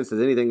as much sense as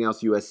anything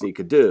else USC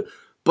could do.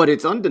 But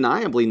it's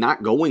undeniably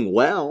not going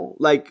well.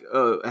 Like,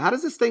 how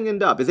does this thing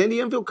end up? Is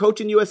Andy Enfield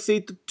coaching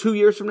USC 2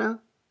 years from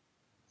now?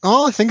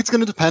 Oh, I think it's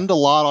going to depend a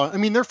lot on. I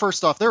mean, they're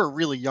a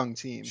really young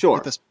team.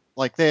 Sure.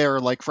 Like they are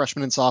like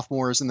freshmen and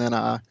sophomores, and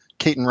then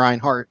Caton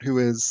Reinhardt, who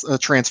is a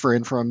transfer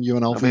in from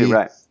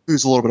UNLV,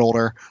 who's a little bit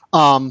older.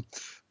 But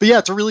yeah,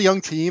 it's a really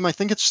young team. I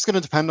think it's just going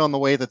to depend on the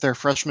way that their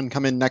freshmen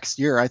come in next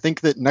year. I think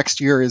that next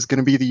year is going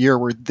to be the year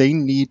where they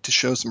need to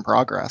show some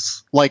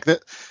progress. Like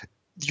that.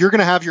 You're going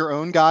to have your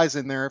own guys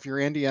in there. If you're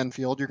Andy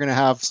Enfield, you're going to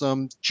have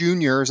some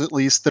juniors at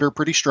least that are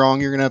pretty strong.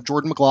 You're going to have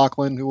Jordan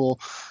McLaughlin, who will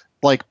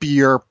like be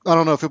your, I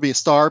don't know if he'll be a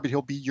star, but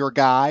he'll be your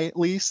guy at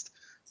least.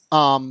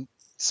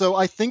 So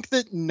I think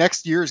that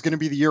next year is going to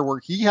be the year where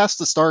he has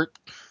to start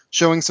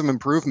showing some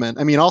improvement.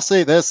 I mean, I'll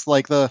say this,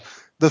 like the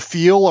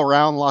feel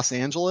around Los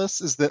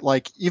Angeles is that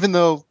like, even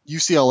though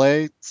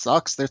UCLA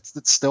sucks,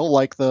 it's still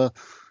like the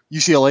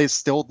UCLA is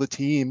still the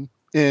team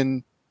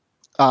in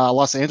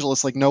Los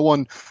Angeles. Like no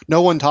one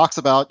talks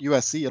about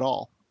USC at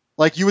all.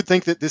 Like you would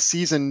think that this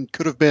season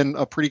could have been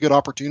a pretty good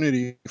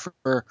opportunity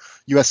for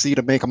USC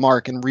to make a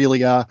mark and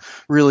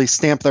really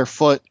stamp their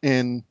foot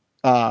in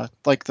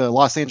like the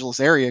Los Angeles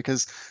area,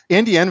 because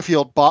Andy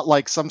Enfield bought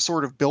like some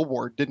sort of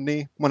billboard, didn't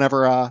he?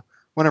 Whenever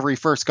whenever he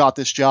first got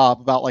this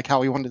job about like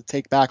how he wanted to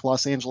take back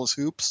Los Angeles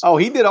hoops. Oh,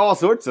 he did all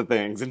sorts of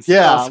things. And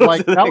Yeah,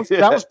 like things.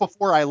 that was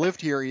before I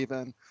lived here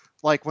even.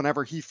 Like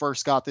whenever he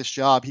first got this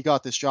job, he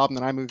got this job, and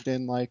then I moved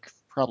in like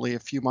probably a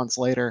few months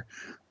later.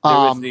 There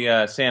was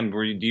the Sam.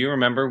 Do you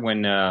remember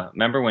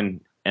when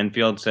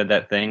Enfield said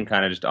that thing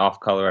kind of just off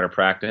color out of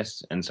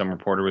practice, and some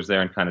reporter was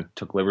there and kind of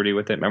took liberty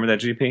with it? Remember that,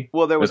 GP?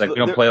 Well, there was like we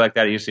don't play like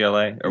that at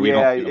UCLA, or we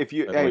yeah. don't. If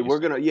you we're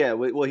gonna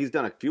well, he's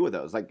done a few of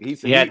those. Like he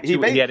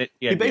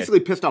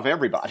basically pissed off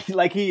everybody.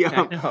 Like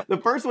the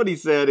first one he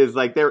said is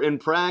like they're in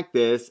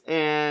practice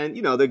and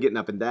they're getting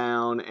up and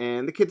down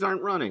and the kids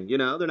aren't running. They're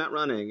not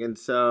running, and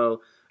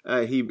so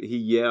he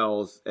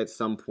yells at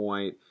some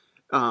point.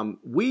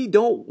 We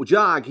don't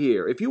jog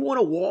here. If you want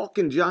to walk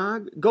and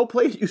jog, go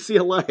play at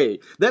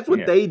UCLA. That's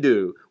what they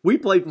do. We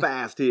play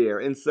fast here.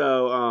 And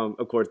so,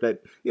 of course, that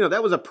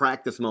was a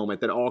practice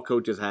moment that all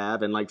coaches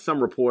have. And like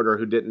some reporter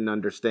who didn't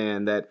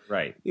understand that,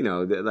 right.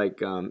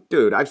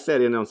 Dude, I've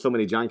said in on so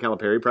many John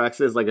Calipari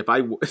practices, like if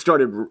I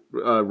started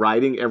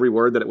writing every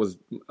word that it was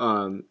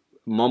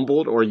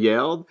mumbled or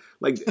yelled,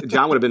 like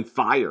John would have been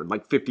fired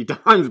like 50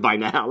 times by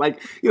now.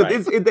 Like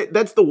right.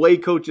 That's the way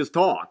coaches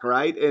talk,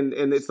 right? And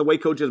it's the way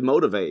coaches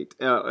motivate.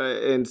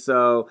 And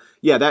so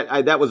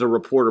that was a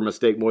reporter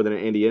mistake more than an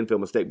Andy Enfield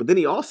mistake. But then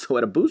he also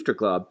at a booster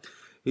club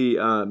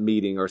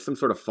meeting or some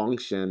sort of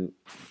function.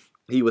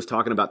 He was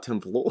talking about Tim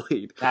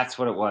Floyd. That's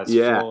what it was.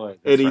 Yeah, Floyd.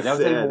 That was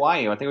in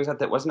Hawaii. I think it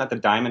was wasn't that the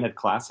Diamond Head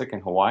Classic in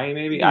Hawaii?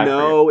 Maybe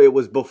no, it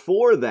was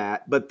before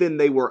that. But then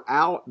they were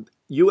out.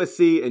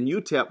 USC and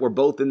UTEP were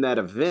both in that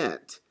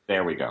event.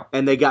 There we go.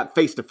 And they got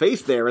face to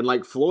face there, and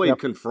like Floyd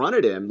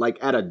confronted him, like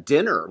at a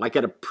dinner, like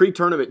at a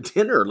pre-tournament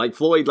dinner. Like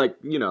Floyd, like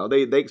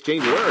they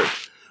exchanged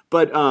words.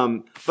 But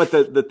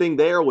the thing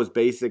there was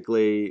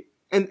basically,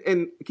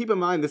 and keep in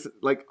mind this,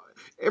 like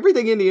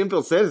everything Andy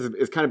Enfield says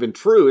is kind of been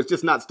true. It's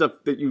just not stuff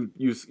that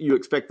you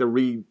expect to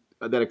read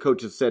that a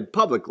coach has said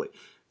publicly.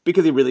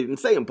 Because he really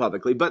didn't say him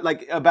publicly. But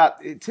like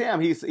about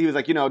Tim, he was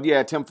like,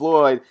 Tim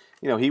Floyd,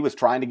 he was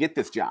trying to get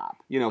this job.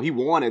 He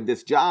wanted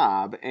this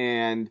job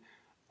and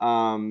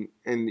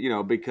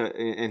because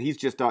he's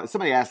just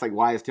somebody asked like,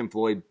 why is Tim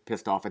Floyd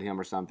pissed off at him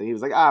or something? He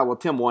was like, well,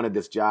 Tim wanted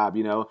this job,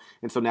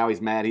 and so now he's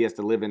mad he has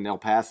to live in El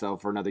Paso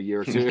for another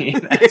year or two.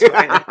 That's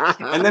right.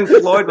 And then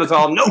Floyd was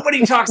all,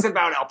 nobody talks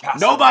about El Paso.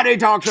 Nobody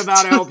talks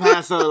about El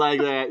Paso like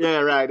that.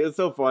 Yeah, right. It's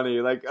so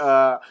funny. Like,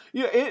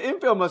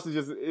 Enfield must have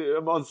just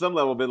on some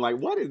level been like,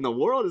 what in the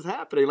world is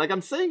happening? Like,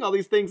 I'm saying all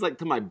these things like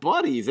to my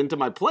buddies and to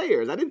my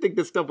players. I didn't think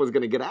this stuff was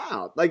going to get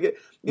out. Like,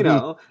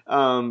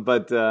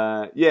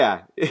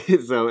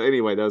 So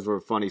anyway, those were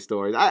funny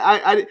stories.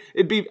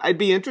 I'd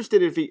be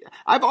interested if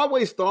I've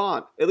always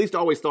thought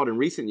in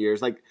recent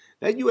years, like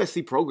that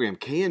USC program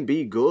can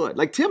be good.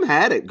 Like Tim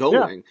had it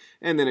going,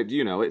 and then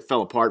it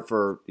fell apart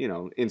for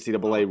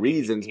NCAA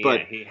reasons.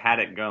 But he had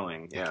it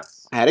going,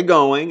 yes, had it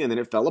going, and then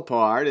it fell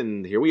apart,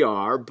 and here we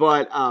are.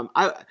 But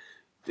I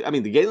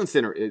mean, the Galen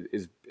Center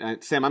is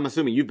Sam. I'm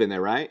assuming you've been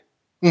there, right?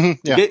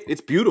 Mm-hmm, yeah,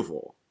 it's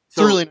beautiful. It's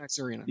a really nice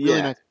arena.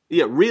 Really nice.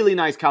 Yeah, really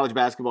nice college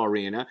basketball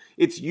arena.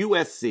 It's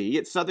USC.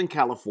 It's Southern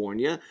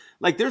California.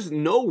 Like, there's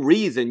no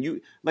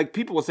reason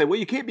people will say, well,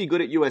 you can't be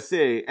good at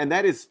USC, and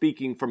that is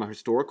speaking from a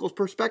historical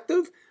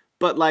perspective.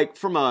 But like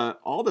from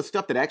all the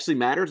stuff that actually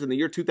matters in the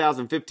year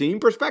 2015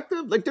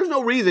 perspective, like there's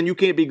no reason you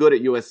can't be good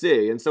at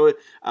USC. And so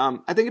I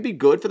think it'd be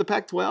good for the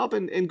Pac-12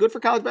 and good for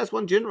college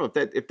basketball in general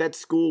if that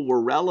school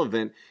were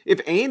relevant,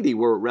 if Andy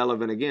were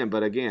relevant again.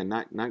 But again,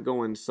 not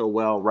going so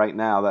well right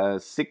now. The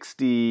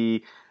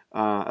 60.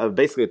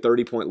 Basically a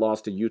 30-point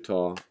loss to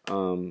Utah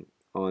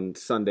on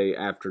Sunday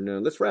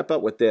afternoon. Let's wrap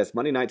up with this.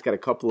 Monday night's got a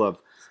couple of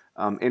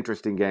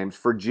interesting games.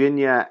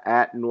 Virginia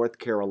at North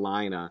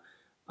Carolina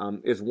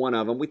is one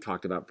of them. We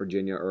talked about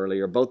Virginia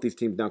earlier. Both these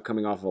teams now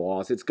coming off a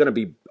loss. It's going to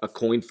be a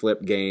coin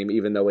flip game,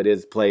 even though it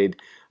is played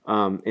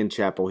in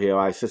Chapel Hill.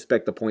 I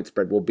suspect the point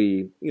spread will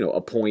be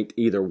a point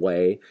either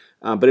way,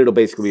 but it'll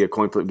basically be a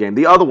coin flip game.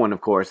 The other one,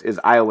 of course,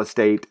 is Iowa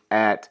State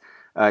at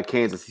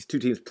Kansas. These two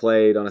teams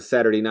played on a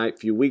Saturday night a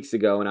few weeks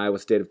ago, and Iowa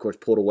State, of course,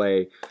 pulled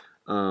away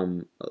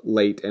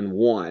late and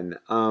won.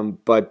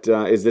 But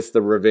is this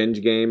the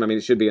revenge game? I mean,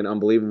 it should be an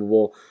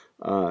unbelievable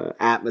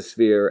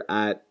atmosphere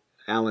at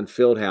Allen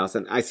Fieldhouse,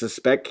 and I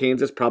suspect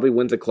Kansas probably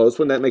wins a close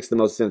one. That makes the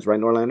most sense, right,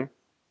 Norlander?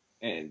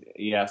 And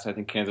yes, I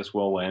think Kansas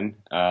will win.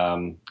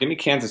 Give me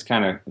Kansas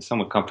kind of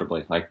somewhat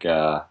comfortably, like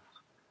 8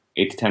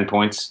 to 10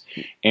 points.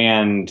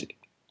 And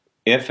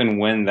if and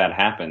when that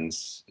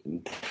happens,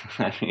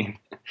 I mean,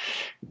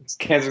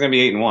 Kansas is going to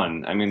be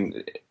 8-1. I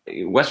mean,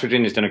 West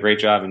Virginia's done a great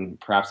job, and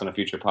perhaps on a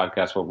future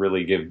podcast we'll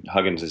really give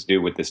Huggins his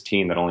due with this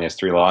team that only has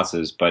 3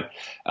 losses. But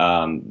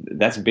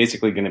that's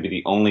basically going to be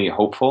the only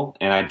hopeful,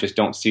 and I just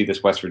don't see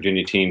this West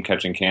Virginia team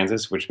catching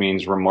Kansas, which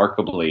means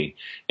remarkably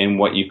in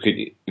what you could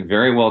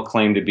very well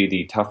claim to be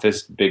the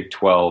toughest Big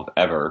 12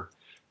 ever.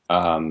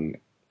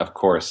 Of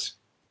course,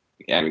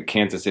 I mean,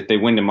 Kansas, if they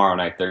win tomorrow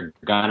night, they're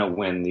going to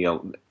win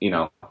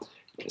the,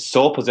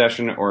 sole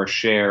possession or a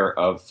share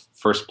of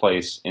first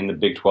place in the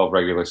Big 12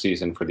 regular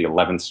season for the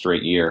 11th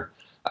straight year.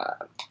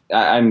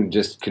 I'm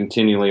just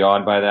continually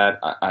awed by that.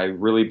 I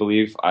really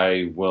believe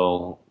I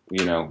will,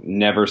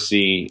 never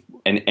see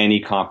in any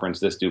conference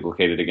this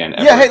duplicated again.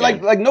 Yeah, hey,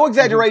 again. like no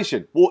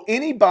exaggeration. Will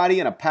anybody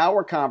in a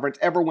power conference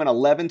ever win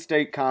 11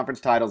 state conference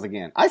titles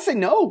again? I say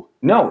no.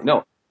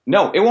 No.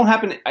 It won't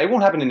happen. It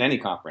won't happen in any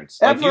conference.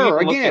 Ever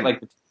like, you even again.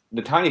 Look at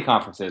the tiny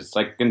conferences.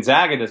 Like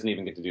Gonzaga doesn't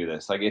even get to do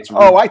this. Like it's.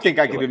 Oh, I think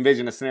I could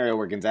envision a scenario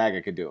where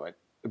Gonzaga could do it,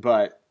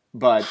 but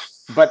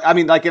I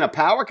mean, like in a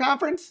power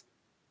conference,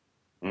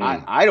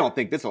 I don't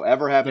think this will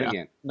ever happen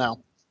again. No,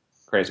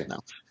 crazy. No.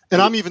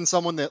 And I'm even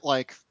someone that,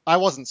 like, I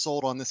wasn't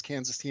sold on this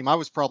Kansas team. I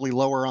was probably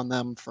lower on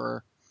them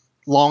for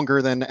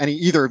longer than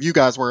either of you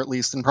guys were, at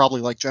least, and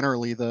probably like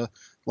generally the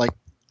like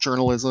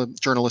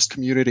journalist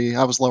community.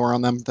 I was lower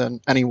on them than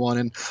anyone,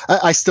 and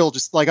I still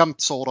just like I'm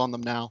sold on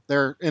them now.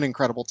 They're an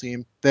incredible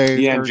team.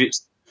 They're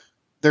just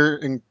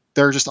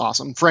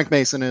awesome. Frank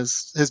Mason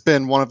has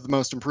been one of the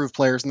most improved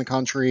players in the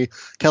country.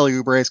 Kelly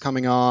Oubre is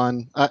coming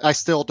on. I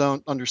still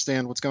don't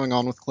understand what's going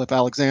on with Cliff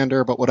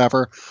Alexander, but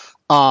whatever.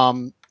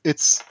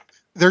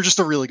 They're just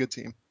a really good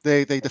team.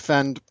 They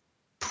defend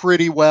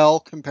pretty well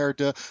compared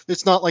to,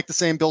 it's not like the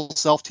same Bill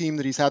Self team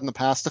that he's had in the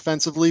past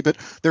defensively, but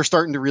they're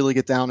starting to really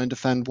get down and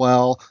defend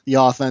well. The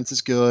offense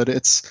is good.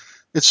 It's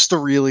just a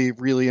really,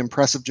 really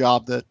impressive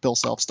job that Bill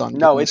Self's done.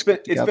 No, it's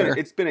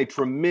been a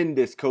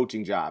tremendous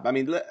coaching job. I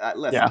mean,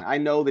 listen, I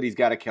know that he's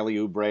got a Kelly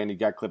Oubre and he's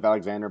got Cliff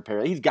Alexander.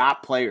 He's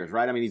got players,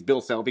 right? I mean, he's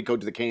Bill Self. He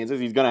coaches the Kansas.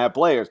 He's going to have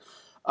players.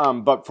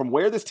 But from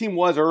where this team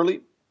was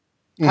early,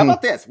 how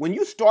about this? When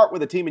you start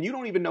with a team and you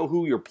don't even know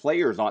who your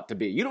players ought to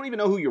be, you don't even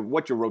know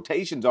what your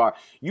rotations are,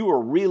 you are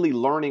really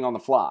learning on the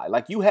fly.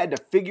 Like, you had to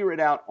figure it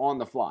out on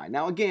the fly.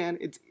 Now, again,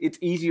 it's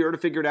easier to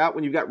figure it out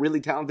when you've got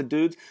really talented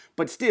dudes,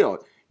 but still,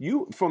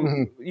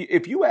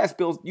 if you ask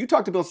Bill, you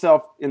talk to Bill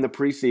Self in the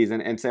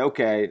preseason and say,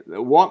 okay,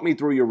 walk me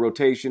through your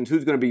rotations,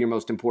 who's going to be your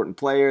most important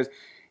players.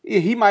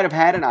 He might have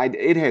had an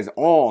idea. It has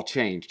all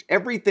changed.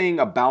 Everything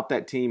about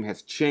that team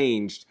has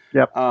changed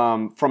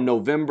from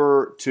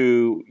November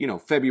to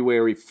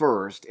February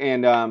 1st,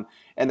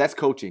 and that's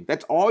coaching.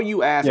 That's all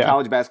you ask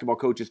college basketball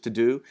coaches to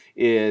do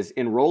is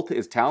enroll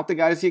as talented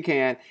guys as you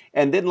can,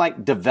 and then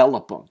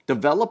develop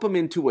them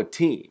into a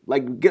team.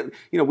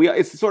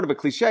 It's sort of a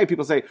cliche.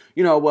 People say,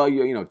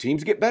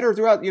 teams get better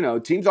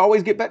throughout. Teams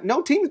always get better.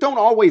 No, teams don't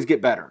always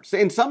get better,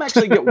 and some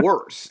actually get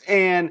worse.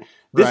 And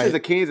this is a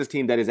Kansas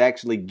team that is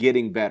actually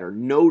getting better,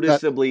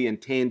 noticeably and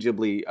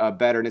tangibly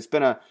better. And it's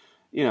been a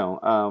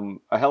hell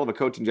of a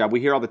coaching job. We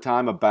hear all the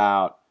time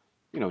about,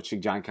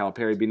 should John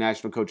Calipari be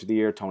National Coach of the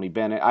Year, Tony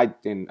Bennett?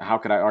 And how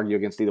could I argue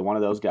against either one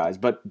of those guys?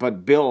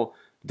 But Bill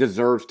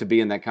deserves to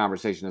be in that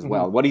conversation as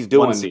well. What he's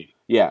doing. One seed.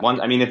 Yeah.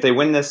 I mean, if they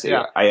win this,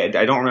 I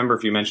don't remember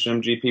if you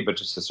mentioned him, GP, but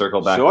just to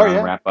circle back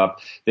and wrap up,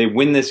 they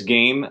win this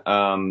game,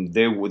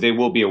 they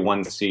will be a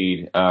 1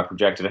 seed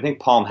projected. I think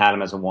Palm had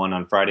them as a 1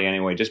 on Friday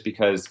anyway, just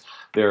because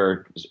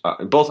they're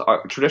both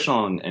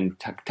traditional and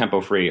tempo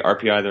free.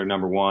 RPI, they're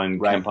number 1.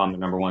 Right. KenPom, they're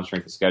number 1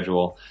 strength of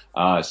schedule.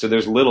 So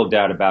there's little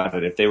doubt about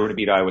it. If they were to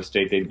beat Iowa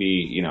State, they'd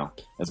be,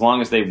 as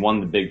long as they won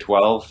the Big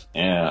 12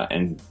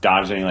 and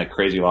dodged any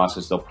crazy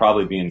losses, they'll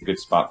probably be in a good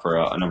spot for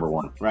a number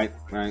 1. Right.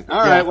 All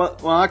right. Well,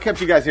 I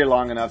kept you guys here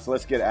long enough, so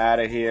let's get out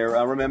of here.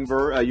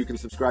 Remember, you can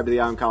subscribe to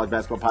the Eye on College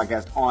Basketball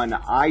Podcast on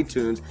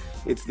iTunes.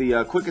 It's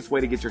the quickest way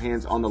to get your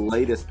hands on the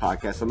latest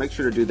podcast, so make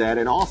sure to do that.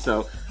 And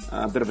also,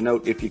 a bit of a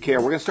note, if you care,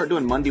 we're going to start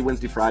doing Monday,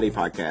 Wednesday, Friday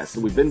podcasts.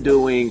 So we've been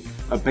doing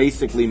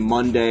basically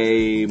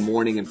Monday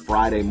morning and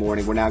Friday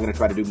morning. We're now going to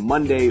try to do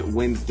Monday,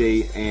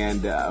 Wednesday,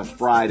 and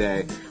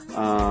Friday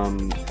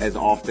as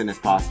often as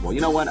possible.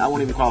 You know what? I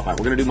won't even qualify.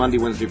 We're going to do Monday,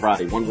 Wednesday,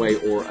 Friday, one way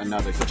or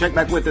another. So check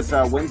back with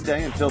us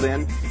Wednesday. Until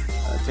then,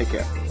 take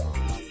care.